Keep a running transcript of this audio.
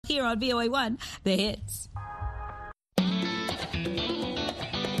here on VOA1, The Hits.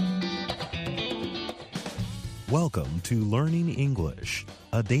 Welcome to Learning English,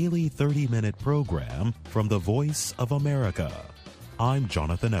 a daily 30-minute program from the Voice of America. I'm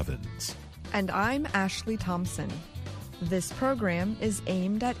Jonathan Evans. And I'm Ashley Thompson. This program is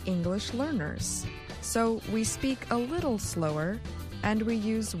aimed at English learners, so we speak a little slower and we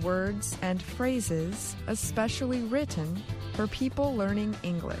use words and phrases especially written for people learning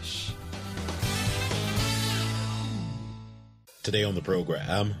English. Today on the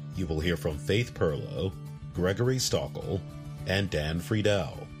program, you will hear from Faith Perlow, Gregory Stockel, and Dan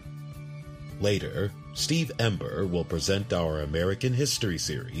Friedel. Later, Steve Ember will present our American History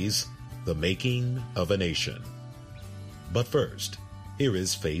series, The Making of a Nation. But first, here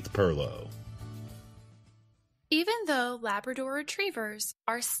is Faith Perlow. Even though Labrador Retrievers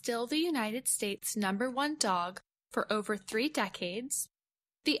are still the United States' #1 dog for over 3 decades,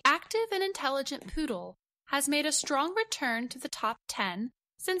 the active and intelligent poodle has made a strong return to the top 10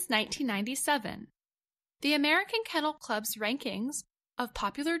 since 1997. The American Kennel Club's rankings of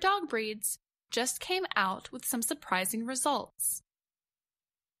popular dog breeds just came out with some surprising results.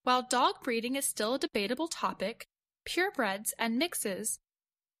 While dog breeding is still a debatable topic, purebreds and mixes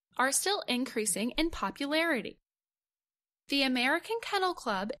are still increasing in popularity. The American Kennel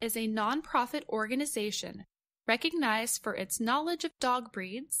Club is a nonprofit organization recognized for its knowledge of dog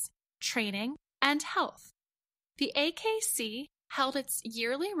breeds, training, and health. The AKC held its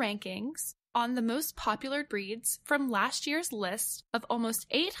yearly rankings on the most popular breeds from last year's list of almost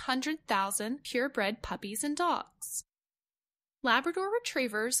 800,000 purebred puppies and dogs. Labrador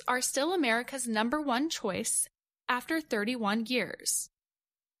Retrievers are still America's #1 choice after 31 years.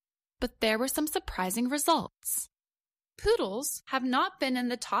 But there were some surprising results. Poodles have not been in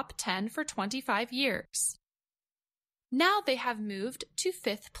the top 10 for 25 years. Now they have moved to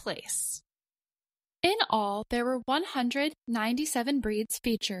 5th place. In all, there were 197 breeds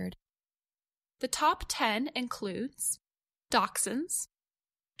featured. The top 10 includes Dachshunds,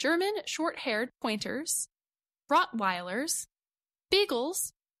 German short-haired pointers, Rottweilers,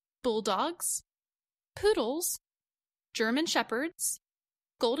 Beagles, Bulldogs, Poodles, German Shepherds,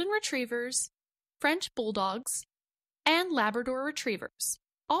 Golden Retrievers, French Bulldogs, and Labrador Retrievers,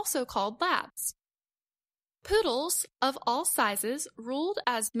 also called Labs. Poodles of all sizes ruled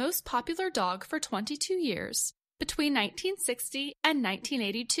as most popular dog for 22 years, between 1960 and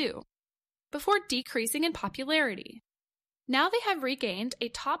 1982, before decreasing in popularity. Now they have regained a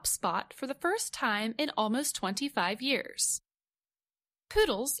top spot for the first time in almost 25 years.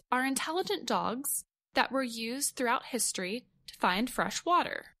 Poodles are intelligent dogs that were used throughout history to find fresh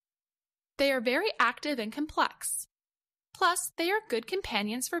water. They are very active and complex. Plus, they are good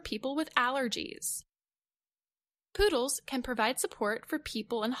companions for people with allergies. Poodles can provide support for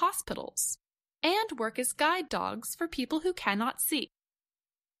people in hospitals and work as guide dogs for people who cannot see.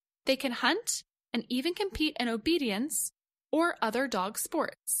 They can hunt and even compete in obedience or other dog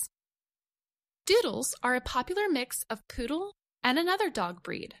sports. Doodles are a popular mix of poodle and another dog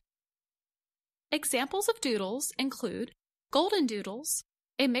breed. Examples of doodles include golden doodles,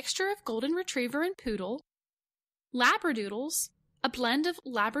 a mixture of golden retriever and poodle, labradoodles, a blend of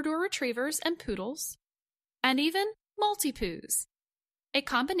Labrador retrievers and poodles, and even Maltipoos, a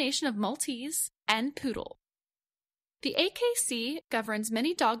combination of Maltese and poodle. The AKC governs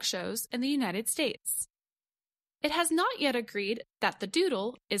many dog shows in the United States. It has not yet agreed that the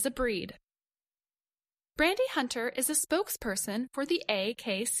doodle is a breed. Brandy Hunter is a spokesperson for the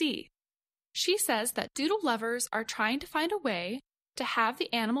AKC. She says that doodle lovers are trying to find a way to have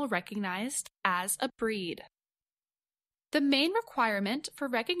the animal recognized as a breed. The main requirement for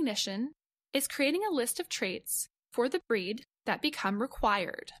recognition is creating a list of traits for the breed that become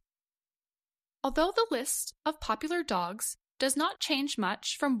required. Although the list of popular dogs does not change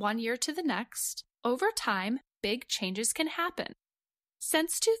much from one year to the next, over time, big changes can happen.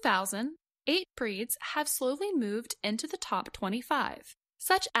 Since 2000, 8 breeds have slowly moved into the top 25,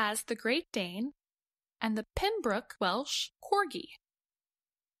 such as the Great Dane and the Pembroke Welsh Corgi.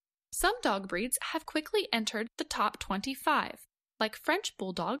 Some dog breeds have quickly entered the top 25, like French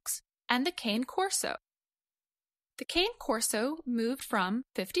Bulldogs and the Cane Corso. The Cane Corso moved from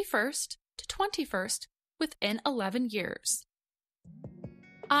 51st to 21st within 11 years.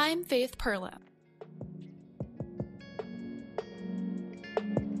 I'm Faith Perlow.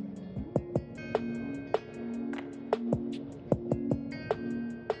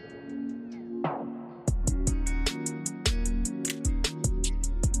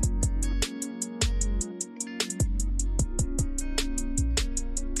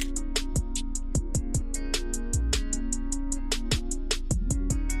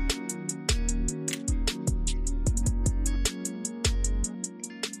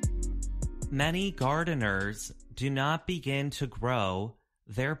 Many gardeners do not begin to grow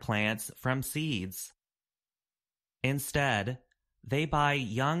their plants from seeds. Instead, they buy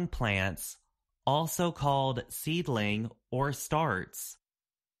young plants, also called seedling or starts.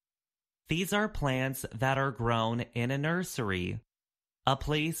 These are plants that are grown in a nursery, a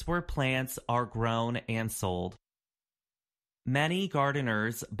place where plants are grown and sold. Many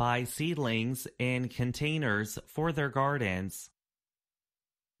gardeners buy seedlings in containers for their gardens.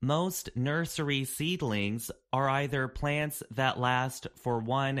 Most nursery seedlings are either plants that last for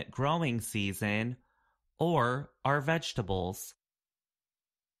one growing season or are vegetables.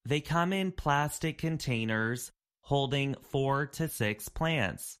 They come in plastic containers holding 4 to 6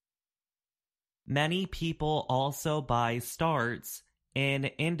 plants. Many people also buy starts in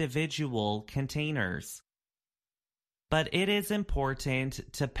individual containers. But it is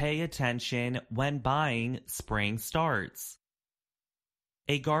important to pay attention when buying spring starts.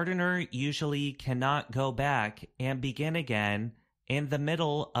 A gardener usually cannot go back and begin again in the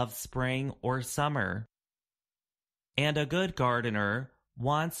middle of spring or summer. And a good gardener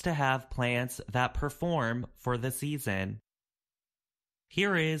wants to have plants that perform for the season.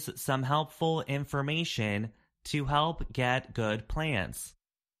 Here is some helpful information to help get good plants.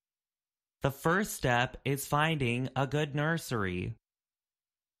 The first step is finding a good nursery.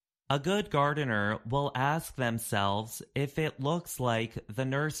 A good gardener will ask themselves if it looks like the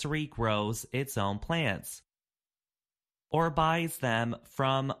nursery grows its own plants, or buys them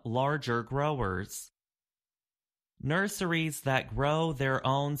from larger growers. Nurseries that grow their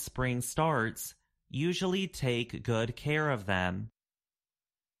own spring starts usually take good care of them.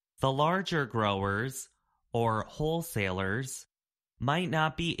 The larger growers, or wholesalers, might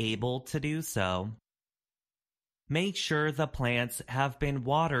not be able to do so. Make sure the plants have been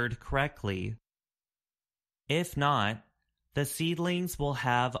watered correctly. If not, the seedlings will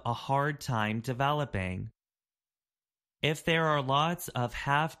have a hard time developing. If there are lots of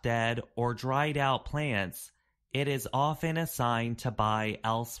half-dead or dried-out plants, it is often a sign to buy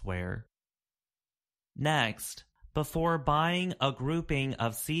elsewhere. Next, before buying a grouping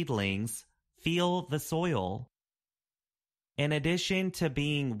of seedlings, feel the soil. In addition to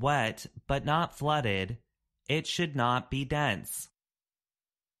being wet but not flooded, it should not be dense.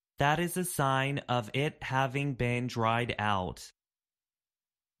 That is a sign of it having been dried out.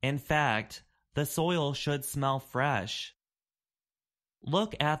 In fact, the soil should smell fresh.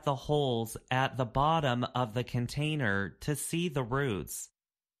 Look at the holes at the bottom of the container to see the roots.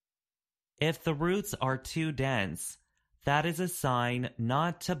 If the roots are too dense, that is a sign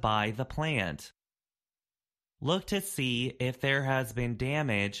not to buy the plant. Look to see if there has been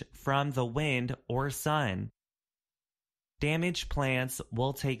damage from the wind or sun. Damaged plants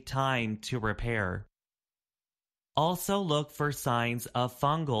will take time to repair. Also look for signs of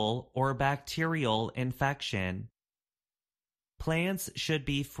fungal or bacterial infection. Plants should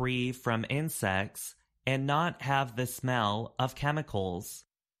be free from insects and not have the smell of chemicals.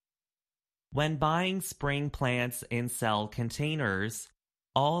 When buying spring plants in cell containers,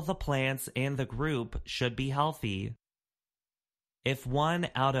 all the plants in the group should be healthy. If 1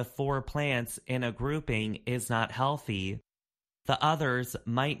 out of 4 plants in a grouping is not healthy, the others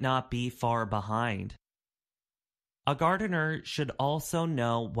might not be far behind. A gardener should also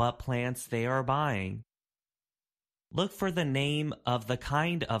know what plants they are buying. Look for the name of the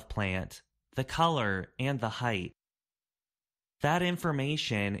kind of plant, the color, and the height. That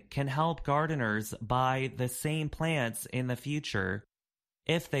information can help gardeners buy the same plants in the future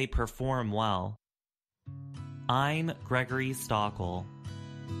if they perform well. I'm Gregory Stockel.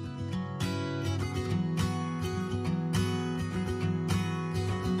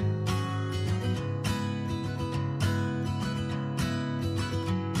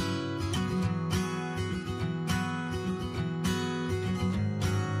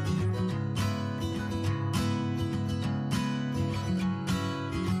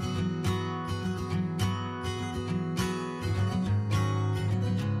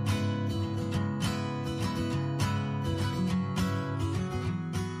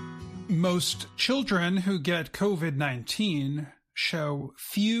 Most children who get COVID-19 show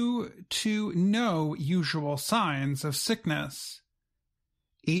few to no usual signs of sickness.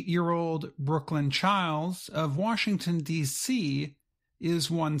 8-year-old Brooklyn Childs of Washington, D.C.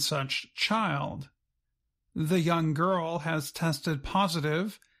 is one such child. The young girl has tested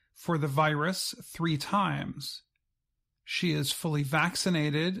positive for the virus 3 times. She is fully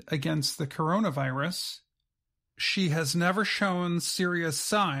vaccinated against the coronavirus. She has never shown serious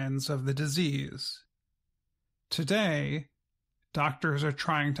signs of the disease. Today, doctors are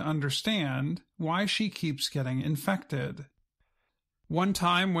trying to understand why she keeps getting infected. One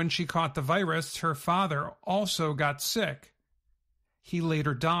time when she caught the virus, her father also got sick. He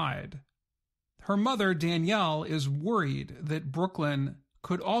later died. Her mother, Danielle, is worried that Brooklyn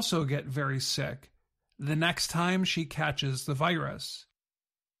could also get very sick the next time she catches the virus.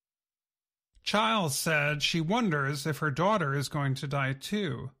 Giles said she wonders if her daughter is going to die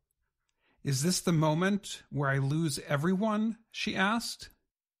too. Is this the moment where I lose everyone? She asked.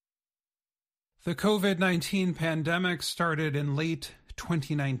 The COVID-19 pandemic started in late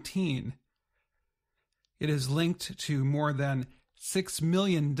 2019. It is linked to more than 6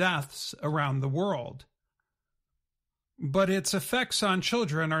 million deaths around the world. But its effects on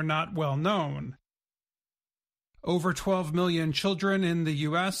children are not well known. Over 12 million children in the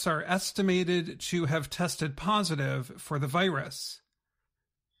U.S. are estimated to have tested positive for the virus.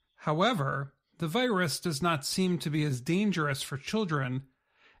 However, the virus does not seem to be as dangerous for children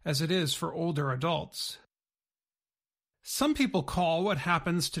as it is for older adults. Some people call what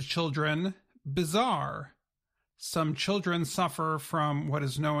happens to children bizarre. Some children suffer from what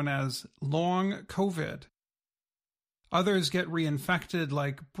is known as long COVID. Others get reinfected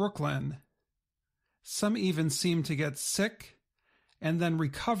like Brooklyn. Some even seem to get sick and then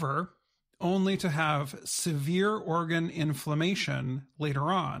recover, only to have severe organ inflammation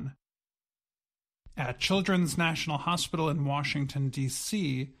later on. At Children's National Hospital in Washington,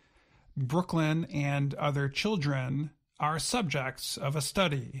 D.C., Brooklyn and other children are subjects of a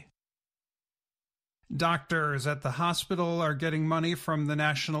study. Doctors at the hospital are getting money from the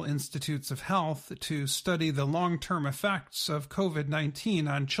National Institutes of Health to study the long-term effects of COVID-19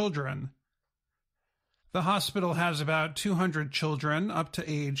 on children. The hospital has about 200 children up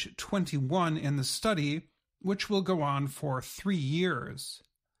to age 21 in the study, which will go on for 3 years.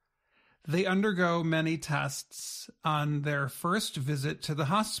 They undergo many tests on their first visit to the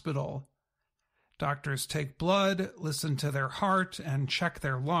hospital. Doctors take blood, listen to their heart, and check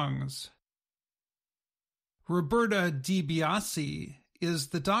their lungs. Roberta DiBiase is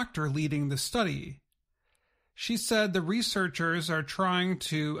the doctor leading the study. She said the researchers are trying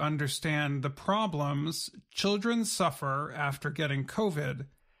to understand the problems children suffer after getting COVID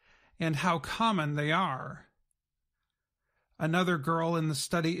and how common they are. Another girl in the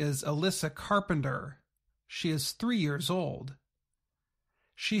study is Alyssa Carpenter. She is 3 years old.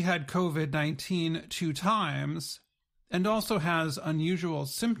 She had COVID-19 2 times and also has unusual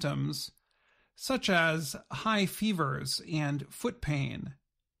symptoms such as high fevers and foot pain.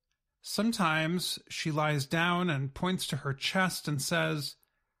 Sometimes she lies down and points to her chest and says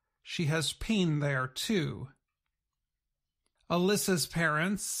she has pain there too. Alyssa's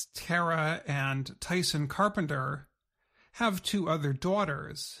parents, Tara and Tyson Carpenter, have 2 other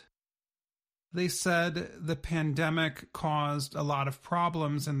daughters. They said the pandemic caused a lot of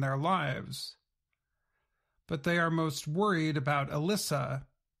problems in their lives, but they are most worried about Alyssa,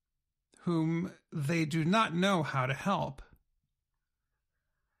 whom they do not know how to help.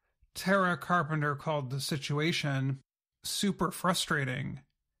 Tara Carpenter called the situation super frustrating.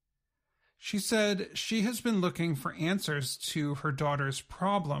 She said she has been looking for answers to her daughter's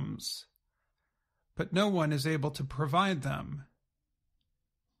problems, but no one is able to provide them.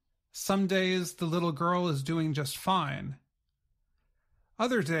 Some days the little girl is doing just fine.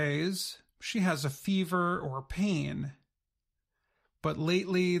 Other days she has a fever or pain. But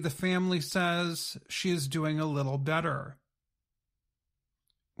lately the family says she is doing a little better.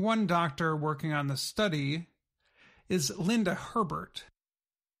 One doctor working on the study is Linda Herbert.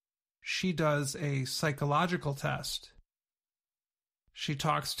 She does a psychological test. She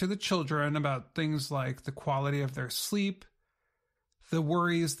talks to the children about things like the quality of their sleep, the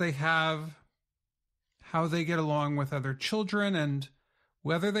worries they have, how they get along with other children, and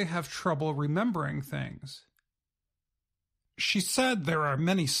whether they have trouble remembering things. She said there are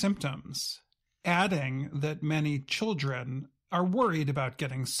many symptoms, adding that many children are worried about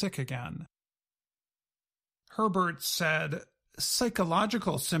getting sick again. Herbert said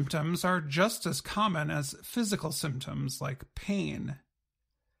psychological symptoms are just as common as physical symptoms like pain.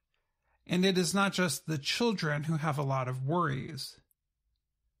 And it is not just the children who have a lot of worries.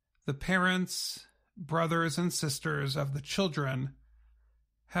 The parents, brothers, and sisters of the children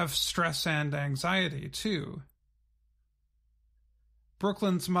have stress and anxiety too.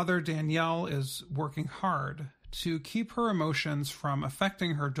 Brooklyn's mother, Danielle, is working hard to keep her emotions from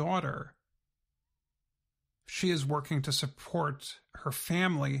affecting her daughter. She is working to support her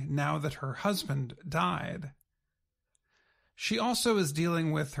family now that her husband died. She also is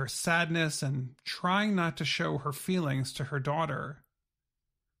dealing with her sadness and trying not to show her feelings to her daughter.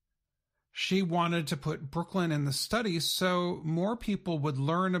 She wanted to put Brooklyn in the study so more people would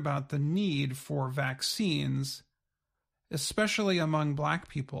learn about the need for vaccines especially among Black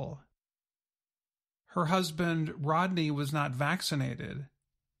people. Her husband, Rodney, was not vaccinated.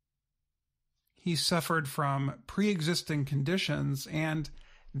 He suffered from pre-existing conditions and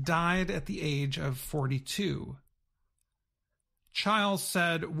died at the age of 42. Chiles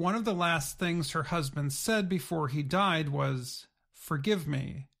said one of the last things her husband said before he died was, "Forgive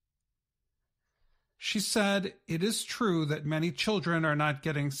me." She said it is true that many children are not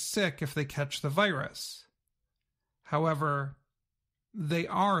getting sick if they catch the virus. However, they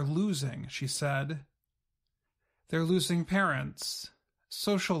are losing, she said. They're losing parents,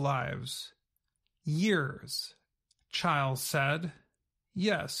 social lives, years. Chiles said,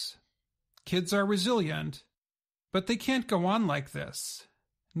 "Yes, kids are resilient, but they can't go on like this.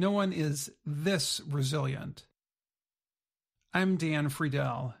 No one is this resilient." I'm Dan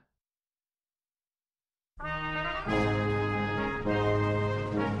Friedel.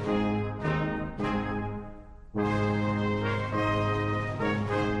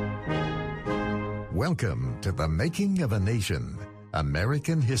 Welcome to The Making of a Nation,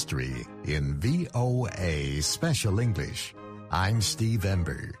 American History in VOA Special English. I'm Steve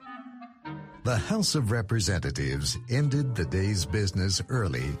Ember. The House of Representatives ended the day's business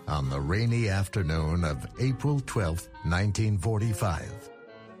early on the rainy afternoon of April 12, 1945.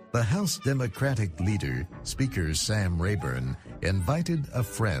 The House Democratic leader, Speaker Sam Rayburn, invited a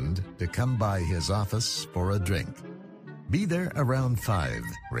friend to come by his office for a drink. "Be there around 5,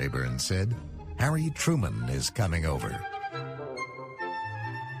 Rayburn said. "Harry Truman is coming over."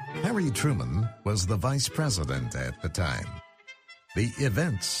 Harry Truman was the vice president at the time. The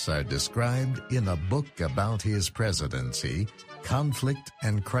events are described in a book about his presidency, Conflict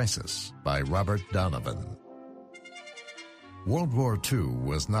and Crisis, by Robert Donovan. World War II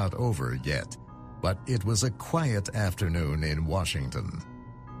was not over yet, but it was a quiet afternoon in Washington.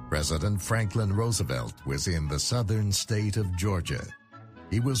 President Franklin Roosevelt was in the southern state of Georgia.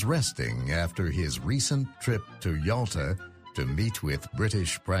 He was resting after his recent trip to Yalta to meet with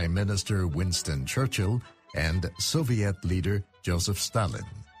British Prime Minister Winston Churchill and Soviet leader Joseph Stalin.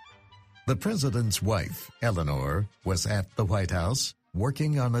 The president's wife, Eleanor, was at the White House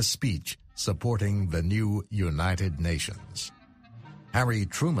working on a speech supporting the new United Nations. Harry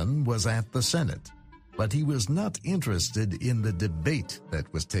Truman was at the Senate, but he was not interested in the debate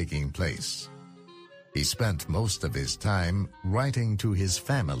that was taking place. He spent most of his time writing to his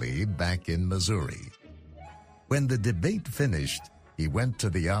family back in Missouri. When the debate finished, he went to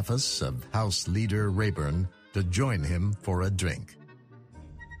the office of House Leader Rayburn to join him for a drink.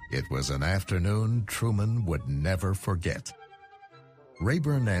 It was an afternoon Truman would never forget.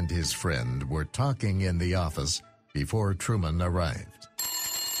 Rayburn and his friend were talking in the office before Truman arrived.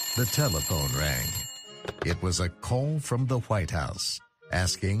 The telephone rang. It was a call from the White House,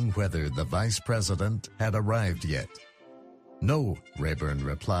 asking whether the vice president had arrived yet. "No," Rayburn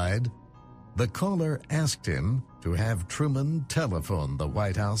replied. The caller asked him to have Truman telephone the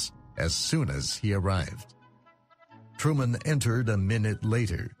White House as soon as he arrived. Truman entered a minute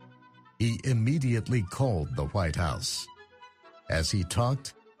later. He immediately called the White House. As he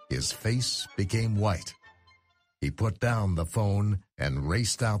talked, his face became white. He put down the phone and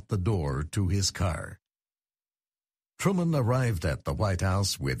raced out the door to his car. Truman arrived at the White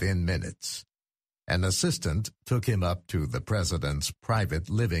House within minutes. An assistant took him up to the president's private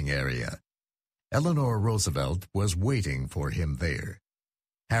living area. Eleanor Roosevelt was waiting for him there.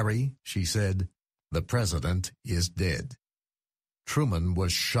 "Harry," she said, "the president is dead." Truman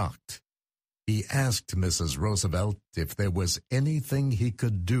was shocked. He asked Mrs. Roosevelt if there was anything he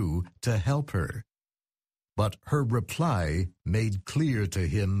could do to help her. But her reply made clear to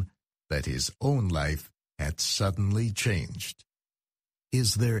him that his own life had suddenly changed.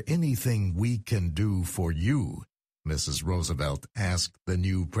 "Is there anything we can do for you?" Mrs. Roosevelt asked the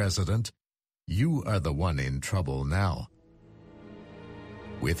new president. "You are the one in trouble now."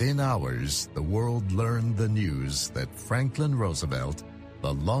 Within hours, the world learned the news that Franklin Roosevelt,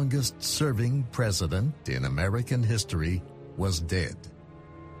 the longest-serving president in American history, was dead.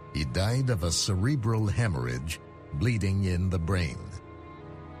 He died of a cerebral hemorrhage, bleeding in the brain.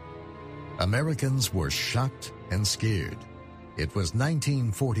 Americans were shocked and scared. It was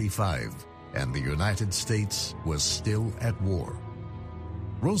 1945, and the United States was still at war.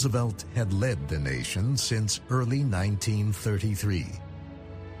 Roosevelt had led the nation since early 1933.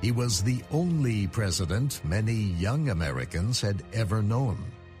 He was the only president many young Americans had ever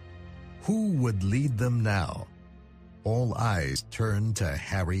known. Who would lead them now? All eyes turned to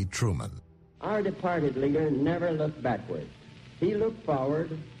Harry Truman. Our departed leader never looked backward. He looked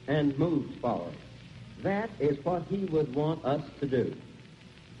forward and moved forward. That is what he would want us to do.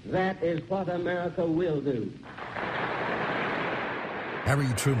 That is what America will do. Harry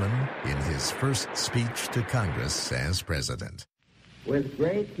Truman in his first speech to Congress as president. With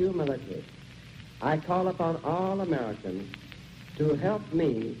great humility, I call upon all Americans to help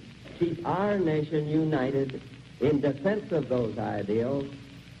me keep our nation united in defense of those ideals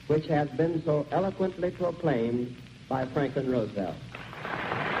which have been so eloquently proclaimed by Franklin Roosevelt.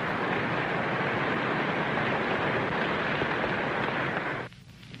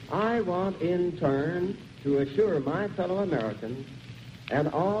 I want in turn to assure my fellow Americans and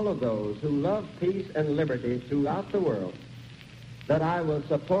all of those who love peace and liberty throughout the world that I will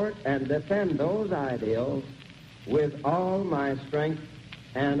support and defend those ideals with all my strength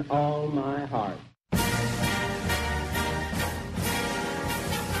and all my heart.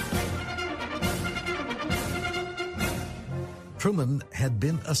 Truman had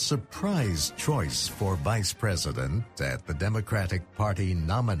been a surprise choice for vice president at the Democratic Party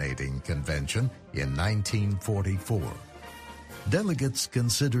nominating convention in 1944. Delegates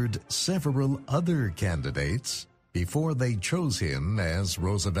considered several other candidates before they chose him as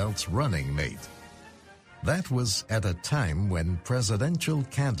Roosevelt's running mate. That was at a time when presidential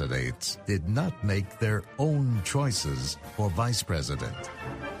candidates did not make their own choices for vice president.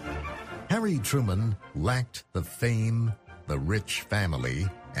 Harry Truman lacked the fame, the rich family,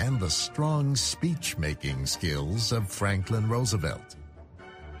 and the strong speech-making skills of Franklin Roosevelt.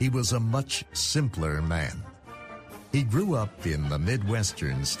 He was a much simpler man. He grew up in the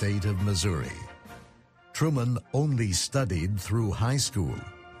Midwestern state of Missouri. Truman only studied through high school,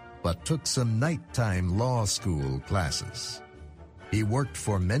 but took some nighttime law school classes. He worked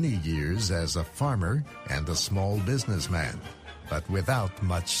for many years as a farmer and a small businessman, but without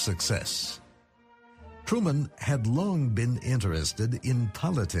much success. Truman had long been interested in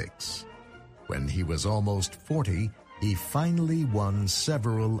politics. When he was almost 40, he finally won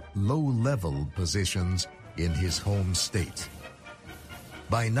several low-level positions in his home state.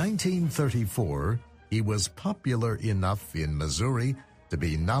 By 1934, he was popular enough in Missouri to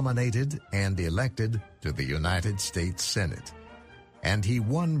be nominated and elected to the United States Senate, and he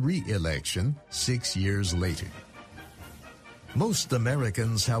won re-election 6 years later. Most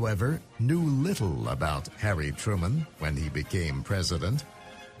Americans, however, knew little about Harry Truman when he became president.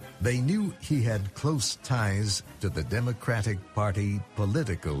 They knew he had close ties to the Democratic Party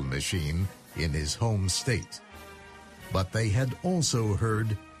political machine in his home state. But they had also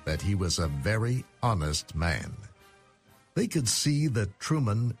heard that he was a very honest man. They could see that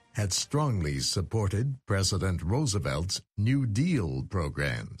Truman had strongly supported President Roosevelt's New Deal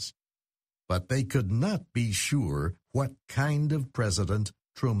programs. But they could not be sure what kind of president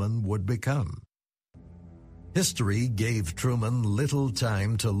Truman would become. History gave Truman little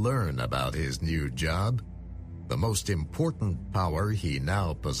time to learn about his new job. The most important power he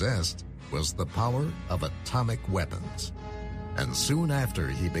now possessed was the power of atomic weapons. And soon after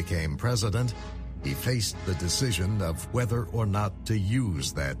he became president, he faced the decision of whether or not to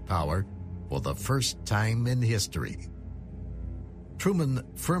use that power for the first time in history. Truman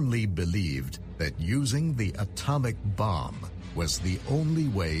firmly believed that using the atomic bomb was the only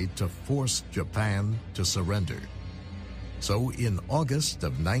way to force Japan to surrender. So in August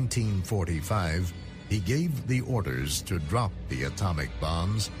of 1945, he gave the orders to drop the atomic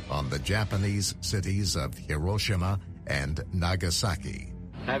bombs on the Japanese cities of Hiroshima and Nagasaki.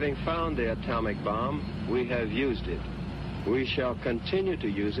 Having found the atomic bomb, we have used it. We shall continue to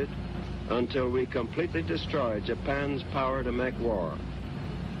use it until we completely destroy Japan's power to make war.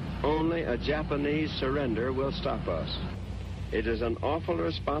 Only a Japanese surrender will stop us. It is an awful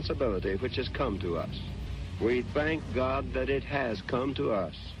responsibility which has come to us. We thank God that it has come to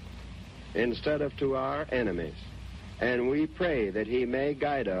us instead of to our enemies. And we pray that he may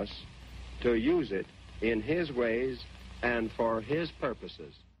guide us to use it in his ways and for his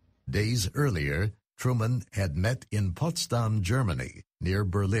purposes. Days earlier, Truman had met in Potsdam, Germany, near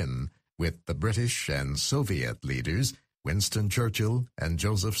Berlin, with the British and Soviet leaders, Winston Churchill and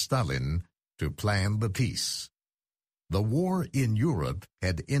Joseph Stalin, to plan the peace. The war in Europe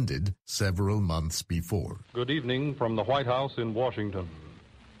had ended several months before. Good evening from the White House in Washington.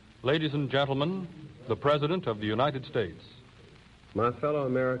 Ladies and gentlemen, the President of the United States. My fellow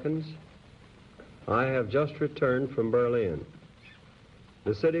Americans, I have just returned from Berlin,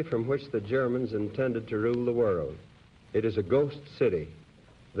 the city from which the Germans intended to rule the world. It is a ghost city.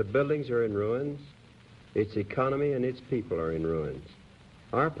 The buildings are in ruins. Its economy and its people are in ruins.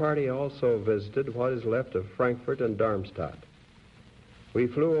 Our party also visited what is left of Frankfurt and Darmstadt. We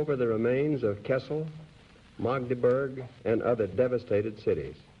flew over the remains of Kassel, Magdeburg, and other devastated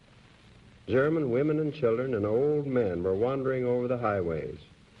cities. German women and children and old men were wandering over the highways,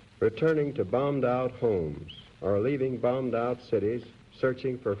 returning to bombed-out homes or leaving bombed-out cities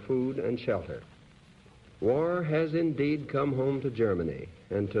searching for food and shelter. War has indeed come home to Germany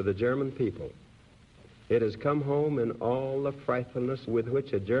and to the German people. It has come home in all the frightfulness with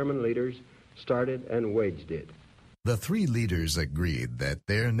which the German leaders started and waged it. The three leaders agreed that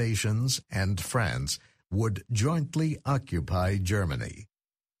their nations and France would jointly occupy Germany.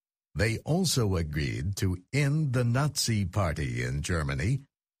 They also agreed to end the Nazi Party in Germany,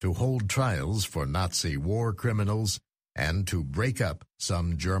 to hold trials for Nazi war criminals, and to break up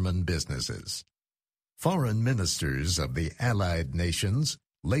some German businesses. Foreign ministers of the Allied nations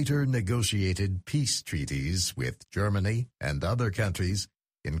later negotiated peace treaties with Germany and other countries,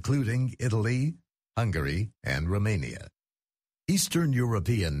 including Italy, Hungary, and Romania. Eastern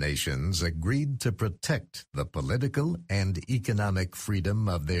European nations agreed to protect the political and economic freedom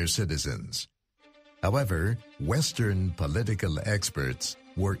of their citizens. However, Western political experts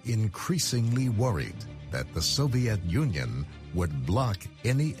were increasingly worried that the Soviet Union would block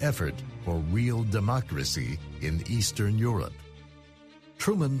any effort for real democracy in Eastern Europe.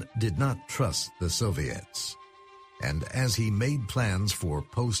 Truman did not trust the Soviets, and as he made plans for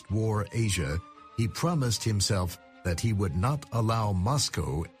post-war Asia, he promised himself that he would not allow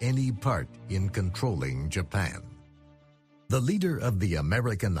Moscow any part in controlling Japan. The leader of the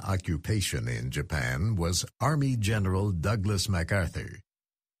American occupation in Japan was Army General Douglas MacArthur.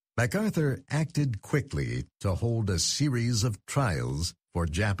 MacArthur acted quickly to hold a series of trials for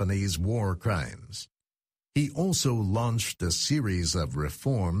Japanese war crimes. He also launched a series of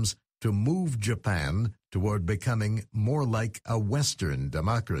reforms to move Japan toward becoming more like a Western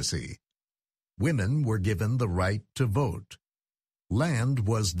democracy. Women were given the right to vote. Land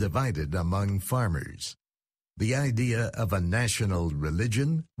was divided among farmers. The idea of a national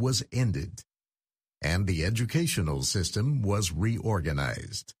religion was ended, and the educational system was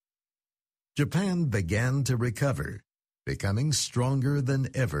reorganized. Japan began to recover, becoming stronger than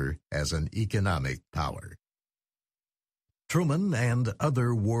ever as an economic power. Truman and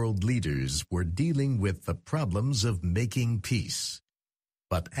other world leaders were dealing with the problems of making peace.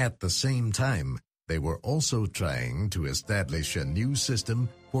 But at the same time, they were also trying to establish a new system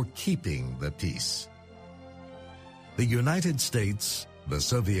for keeping the peace. The United States, the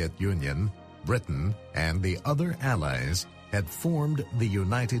Soviet Union, Britain, and the other allies had formed the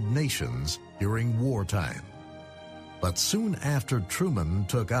United Nations during wartime. But soon after Truman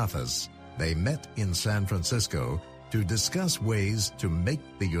took office, they met in San Francisco to discuss ways to make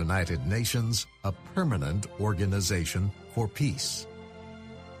the United Nations a permanent organization for peace.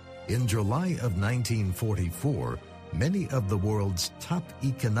 In July of 1944, many of the world's top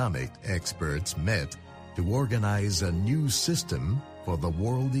economic experts met to organize a new system for the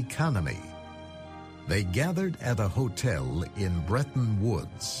world economy. They gathered at a hotel in Bretton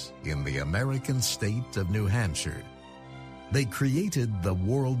Woods in the American state of New Hampshire. They created the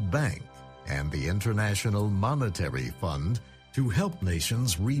World Bank and the International Monetary Fund to help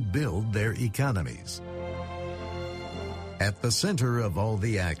nations rebuild their economies. At the center of all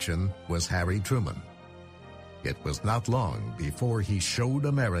the action was Harry Truman. It was not long before he showed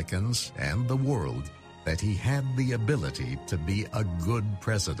Americans and the world that he had the ability to be a good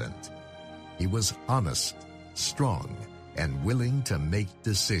president. He was honest, strong, and willing to make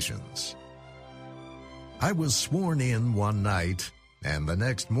decisions. I was sworn in one night, and the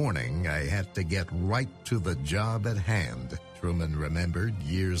next morning I had to get right to the job at hand, Truman remembered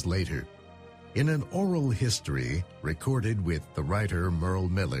years later. In an oral history recorded with the writer Merle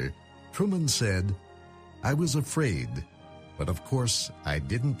Miller, Truman said, "I was afraid, but of course I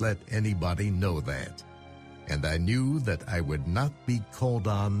didn't let anybody know that. And I knew that I would not be called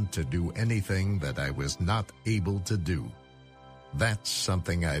on to do anything that I was not able to do. That's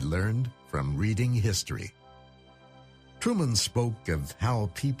something I learned from reading history." Truman spoke of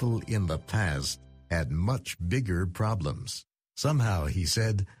how people in the past had much bigger problems. Somehow, he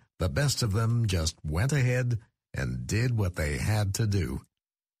said, the best of them just went ahead and did what they had to do.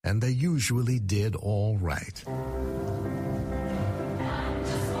 And they usually did all right.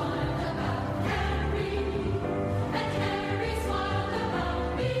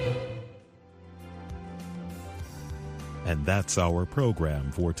 And that's our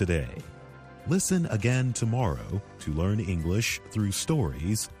program for today. Listen again tomorrow to learn English through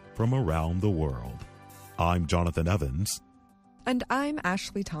stories from around the world. I'm Jonathan Evans. And I'm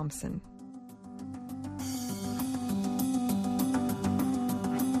Ashley Thompson.